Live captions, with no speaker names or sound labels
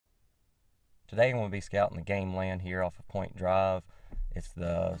Today I'm going to be scouting the game land here off of Point Drive. It's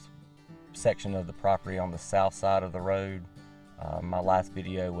the section of the property on the south side of the road. My last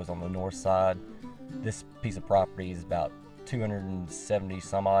video was on the north side. This piece of property is about 270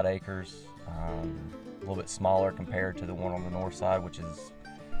 some odd acres, a little bit smaller compared to the one on the north side, which is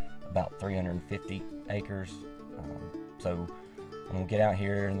about 350 acres. So I'm going to get out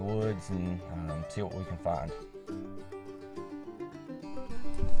here in the woods and see what we can find.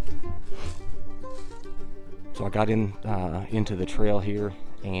 So I got into the trail here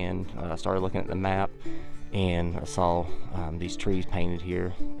and started looking at the map, and I saw these trees painted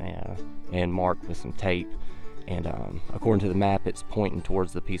here and marked with some tape, and according to the map it's pointing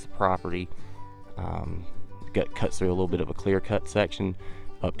towards the piece of property. Cuts through a little bit of a clear cut section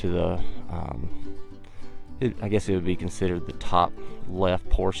up to the I guess it would be considered the top left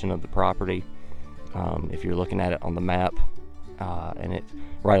portion of the property if you're looking at it on the map, and it's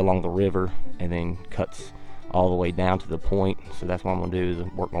right along the river and then cuts all the way down to the point. So that's what I'm going to do,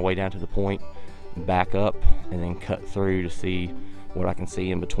 is work my way down to the point, back up, and then cut through to see what I can see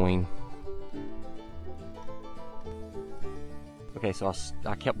in between. Okay, so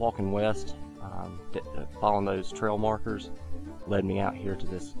I kept walking west, following those trail markers, led me out here to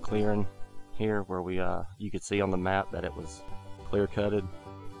this clearing here where you could see on the map that it was clear cutted.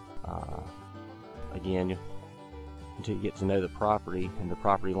 Again, until you get to know the property and the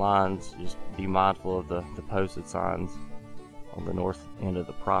property lines, just be mindful of the posted signs on the north end of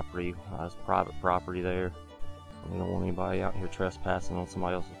the property. It's private property there. We don't want anybody out here trespassing on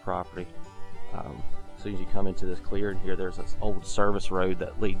somebody else's property. As soon as you come into this clearing here, there's this old service road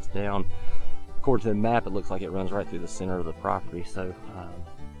that leads down. According to the map, it looks like it runs right through the center of the property. So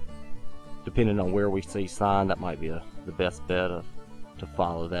depending on where we see sign, that might be the best bet to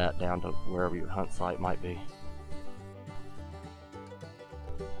follow that down to wherever your hunt site might be.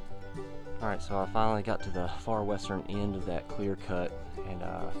 Alright, so I finally got to the far western end of that clear cut and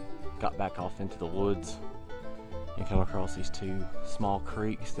got back off into the woods and come across these two small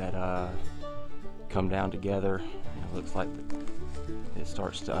creeks that come down together. And it looks like it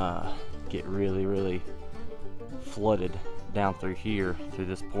starts to get really flooded down through here, through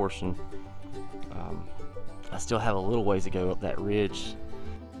this portion. I still have a little ways to go up that ridge.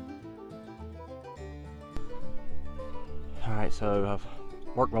 Alright, so I've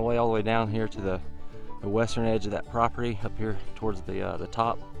worked my way all the way down here to the western edge of that property, up here towards the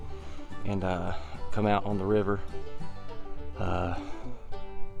top, and come out on the river.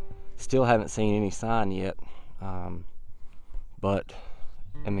 Still haven't seen any sign yet, but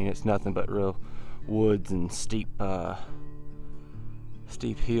I mean, it's nothing but real woods and steep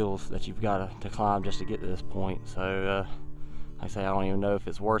hills that you've got to climb just to get to this point. So like I say, I don't even know if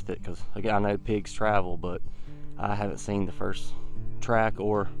it's worth it, because again, I know pigs travel, but I haven't seen the first track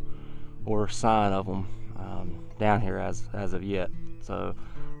or sign of them down here as of yet. So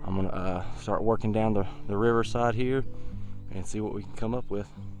I'm gonna start working down the riverside here and see what we can come up with.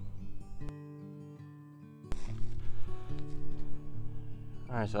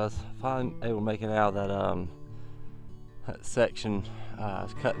 Alright, so I was finally able to make it out of that section.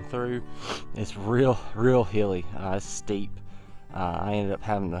 It's cutting through. It's real hilly. It's steep. I ended up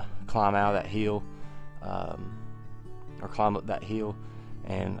having to climb out of that hill, or climb up that hill,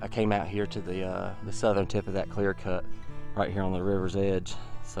 and I came out here to the southern tip of that clear cut right here on the river's edge.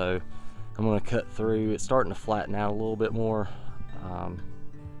 So I'm going to cut through. It's starting to flatten out a little bit more,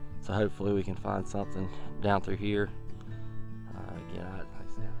 so hopefully we can find something down through here.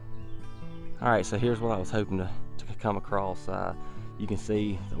 Alright, so here's what I was hoping to come across. You can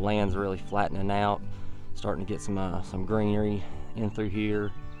see the land's really flattening out, starting to get some greenery in through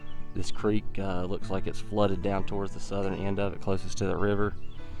here. This creek looks like it's flooded down towards the southern end of it, closest to the river.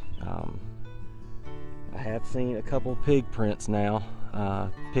 I have seen a couple pig prints now,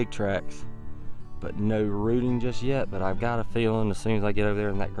 pig tracks, but no rooting just yet. But I've got a feeling as soon as I get over there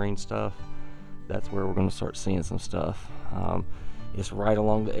in that green stuff, that's where we're going to start seeing some stuff. It's right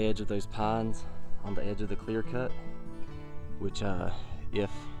along the edge of those pines, on the edge of the clear cut, which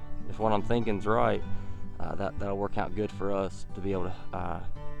if what I'm thinking is right, that'll work out good for us to be able to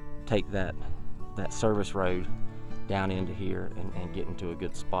take that service road down into here and get into a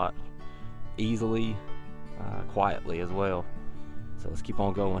good spot easily, quietly as well. So let's keep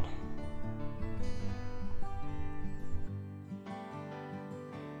on going.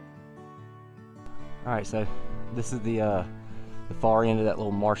 Alright, so this is the far end of that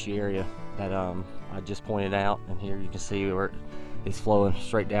little marshy area that I just pointed out, and here you can see where it's flowing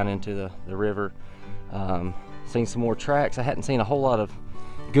straight down into the river. Seen some more tracks. I hadn't seen a whole lot of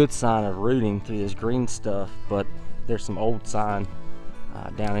good sign of rooting through this green stuff, but there's some old sign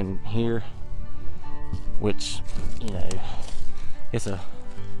down in here which, you know, it's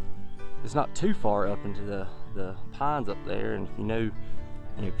not too far up into the pines up there. And if you know,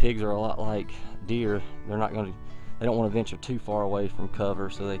 pigs are a lot like deer. They don't want to venture too far away from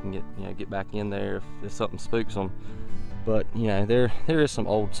cover so they can get back in there if something spooks them. But there is some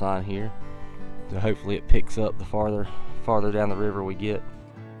old sign here, so hopefully it picks up the farther down the river we get.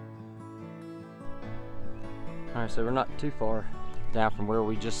 All right, so we're not too far down from where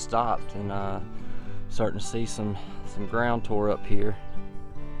we just stopped, and starting to see some ground tore up here.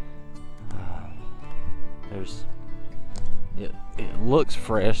 It looks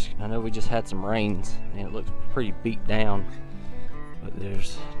fresh. I know we just had some rains and it looks pretty beat down, but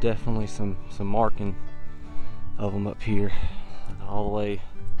there's definitely some marking of them up here, all the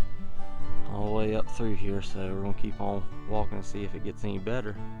way up through here. So we're gonna keep on walking and see if it gets any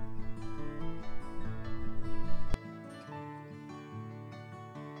better.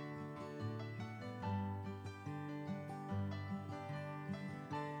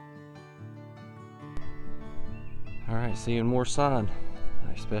 All right, seeing more sign,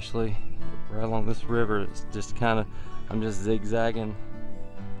 especially right along this river. It's just I'm just zigzagging.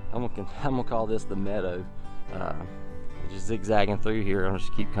 I'm gonna call this the meadow. Just zigzagging through here. I'm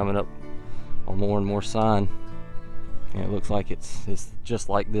just keep coming up on more and more sign, and it looks like it's just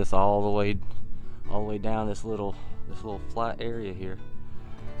like this all the way down this little flat area here,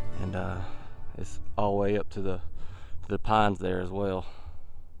 and it's all the way up to the pines there as well.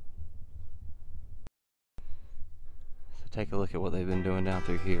 Take a look at what they've been doing down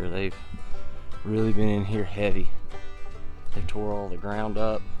through here. They've really been in here heavy. They tore all the ground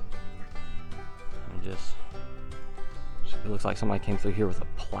up, and it looks like somebody came through here with a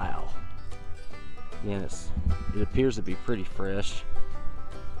plow. Again, it appears to be pretty fresh.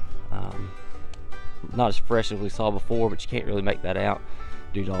 Not as fresh as we saw before, but you can't really make that out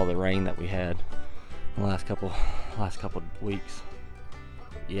due to all the rain that we had in the last couple weeks.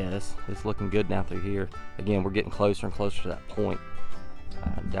 Yeah, it's looking good down through here. Again, we're getting closer and closer to that point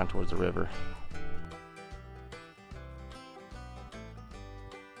down towards the river.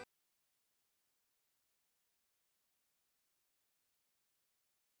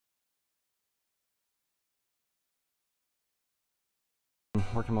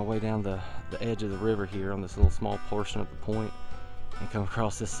 I'm working my way down the edge of the river here on this little small portion of the point, and come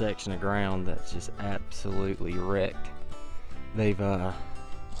across this section of ground that's just absolutely wrecked. They've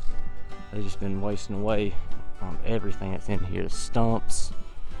just been wasting away on everything that's in here. Stumps,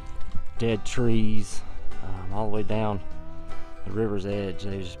 dead trees, all the way down the river's edge.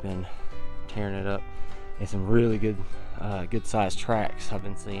 They've just been tearing it up. And some really good sized tracks I've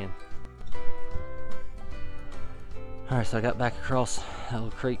been seeing. Alright, so I got back across that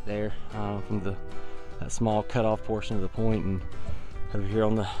little creek there from that small cut off portion of the point, and over here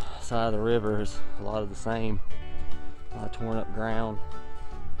on the side of the river is a lot of the same. A lot of torn up ground.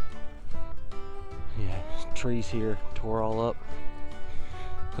 Yeah, trees here tore all up.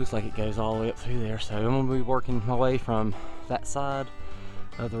 Looks like it goes all the way up through there. So I'm gonna be working my way from that side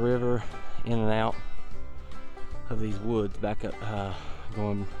of the river in and out of these woods back up,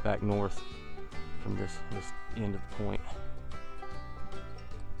 going back north from this end of the point.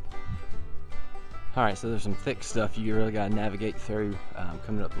 All right, so there's some thick stuff you really gotta navigate through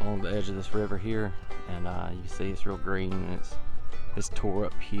coming up along the edge of this river here, and you can see it's real green, and it's tore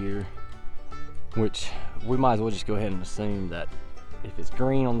up here, which we might as well just go ahead and assume that if it's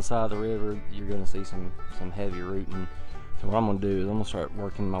green on the side of the river, you're gonna see some heavy rooting. So what I'm gonna do is I'm gonna start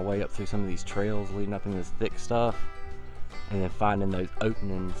working my way up through some of these trails leading up into this thick stuff, and then finding those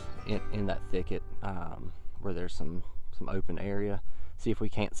openings in that thicket where there's some open area. See if we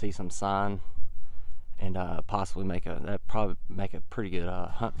can't see some sign, and possibly probably make a pretty good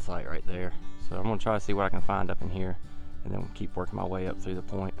hunt site right there. So I'm gonna try to see what I can find up in here, and then keep working my way up through the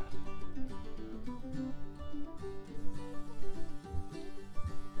point.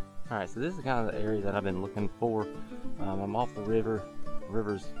 All right, so this is kind of the area that I've been looking for. I'm off the river. The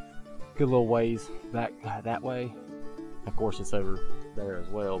river's a good little ways back that way. Of course, it's over there as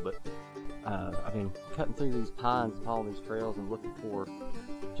well, but I've been cutting through these pines and following these trails and looking for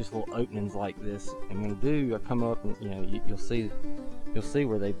just little openings like this. And when I do, I come up and you'll see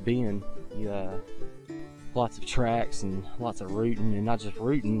where they've been. Lots of tracks and lots of rooting, and not just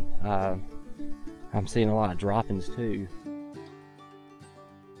rooting. I'm seeing a lot of droppings too.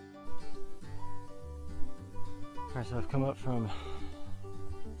 Alright, so I've come up from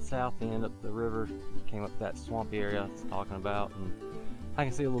the south end up the river, came up that swampy area I was talking about, and I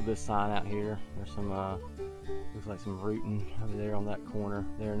can see a little bit of sign out here. There's some, looks like some rooting over there on that corner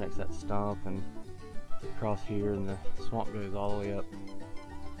there next to that stump, and across here, and the swamp goes all the way up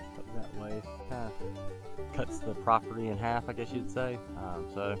that way. Kind of cuts the property in half, I guess you'd say.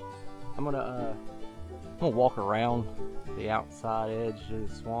 So I'm gonna walk around the outside edge of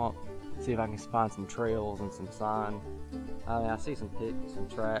the swamp, see if I can find some trails and some sign. I see some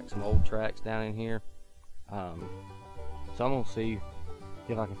tracks, some old tracks down in here. So I'm gonna see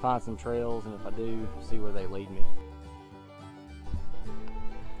if I can find some trails, and if I do, see where they lead me.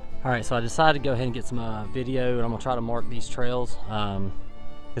 All right, so I decided to go ahead and get some video, and I'm gonna try to mark these trails.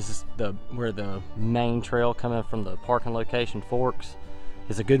 This is where the main trail coming from the parking location forks.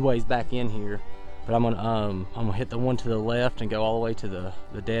 It's a good ways back in here, but I'm gonna hit the one to the left and go all the way to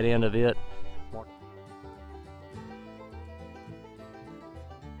the dead end of it.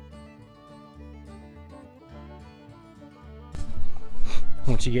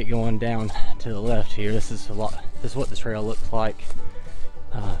 Once you get going down to the left here, this is what the trail looks like.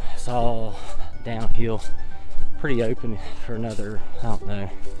 It's all downhill, pretty open for another, I don't know,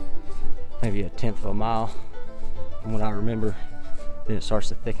 maybe 1/10 of a mile from what I remember. Then it starts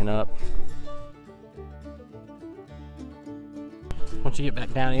to thicken up. Once you get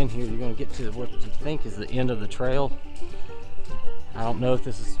back down in here, you're going to get to what you think is the end of the trail. I don't know if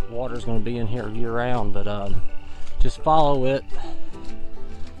this water is going to be in here year round, but just follow it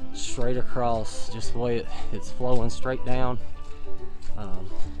straight across, just the way it's flowing straight down,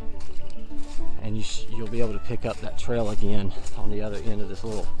 and you'll be able to pick up that trail again on the other end of this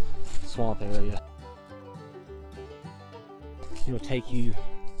little swamp area. It'll take you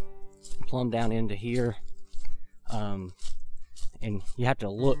plumb down into here, and you have to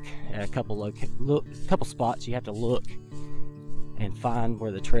look at a couple spots. You have to look and find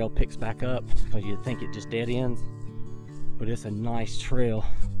where the trail picks back up, because you think it just dead ends, but it's a nice trail.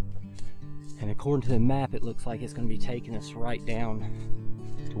 And according to the map, it looks like it's going to be taking us right down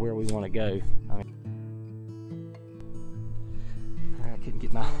to where we want to go. I couldn't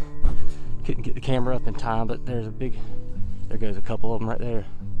get the camera up in time, but there goes a couple of them right there.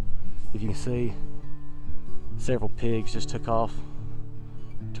 If you can see, several pigs just took off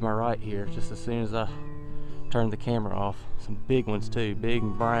to my right here just as soon as I turned the camera off. Some big ones too, big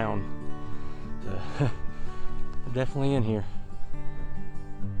and brown. So they're definitely in here.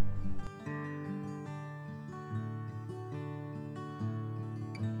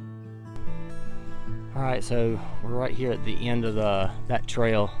 Alright, so we're right here at the end of that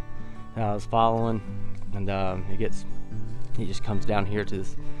trail that I was following, and it just comes down here to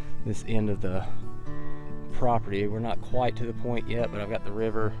this end of the property. We're not quite to the point yet, but I've got the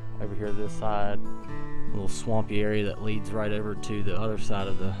river over here to this side, a little swampy area that leads right over to the other side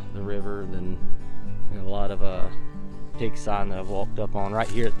of the river. Then a lot of pig sign that I've walked up on right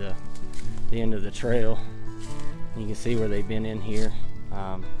here at the end of the trail. You can see where they've been in here.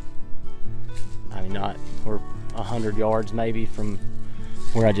 I mean, we're 100 yards maybe from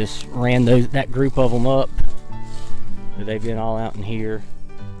where I just ran that group of them up, but they've been all out in here.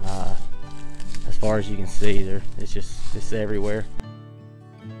 As far as you can see, it's everywhere.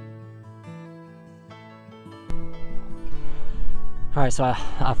 All right, so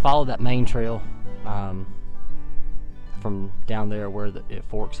I followed that main trail from down there where it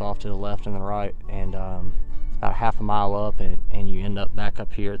forks off to the left and the right, and about half a mile up, and you end up back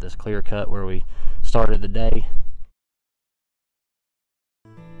up here at this clear cut where we started the day.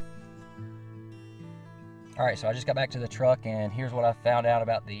 Alright, so I just got back to the truck, and here's what I found out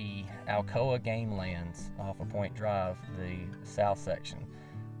about the Alcoa game lands off of Point Drive, the south section.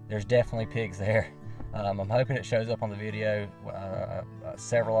 There's definitely pigs there. I'm hoping it shows up on the video.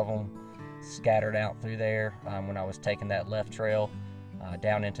 Several of them scattered out through there when I was taking that left trail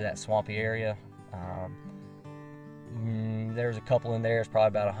down into that swampy area. There's a couple in there. It's probably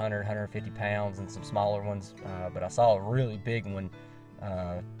about 100-150 pounds, and some smaller ones, but I saw a really big one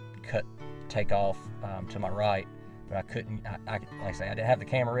take off to my right, but I couldn't, like I say, I didn't have the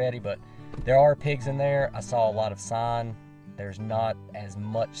camera ready, but there are pigs in there. I saw a lot of sign. There's not as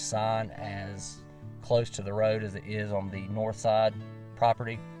much sign as close to the road as it is on the north side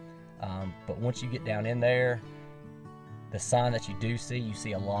property, but once you get down in there, the sign that you do see, you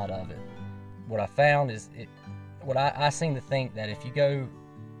see a lot of it. What I found is what I seem to think that if you go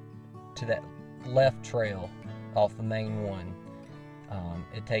to that left trail off the main one,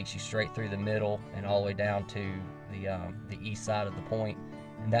 it takes you straight through the middle and all the way down to the east side of the point,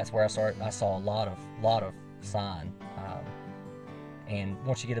 and that's where I saw a lot of sign. And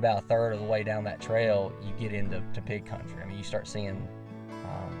once you get about a third of the way down that trail, you get into pig country. I mean, you start seeing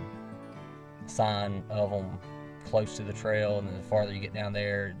sign of them close to the trail, and then the farther you get down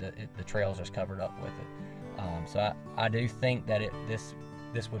there, the trail's just covered up with it. So I do think that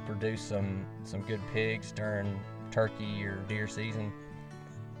this would produce some good pigs during turkey or deer season.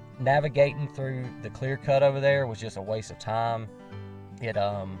 navigating through the clear cut over there was just a waste of time.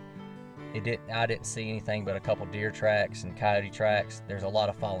 I didn't see anything but a couple deer tracks and coyote tracks. There's a lot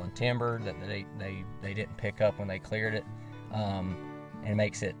of fallen timber that they didn't pick up when they cleared it, and it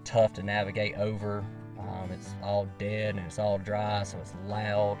makes it tough to navigate over. It's all dead and it's all dry, so it's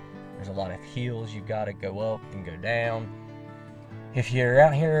loud. There's a lot of hills you've got to go up and go down. If you're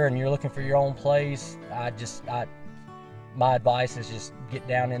out here and you're looking for your own place, my advice is just get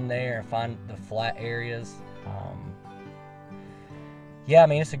down in there and find the flat areas. Yeah, I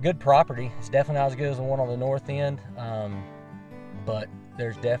mean, it's a good property. It's definitely not as good as the one on the north end, but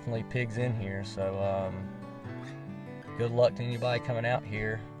there's definitely pigs in here, so good luck to anybody coming out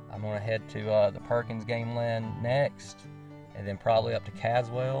here. I'm going to head to the Perkins Game Land next, and then probably up to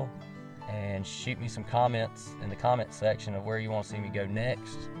Caswell, and shoot me some comments in the comment section of where you want to see me go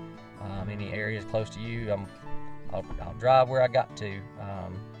next. Any areas close to you, I'll drive where I got to,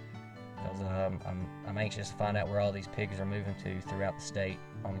 because I'm anxious to find out where all these pigs are moving to throughout the state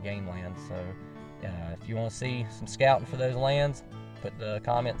on game land. So if you want to see some scouting for those lands, put the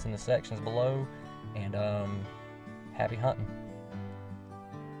comments in the sections below, and happy hunting.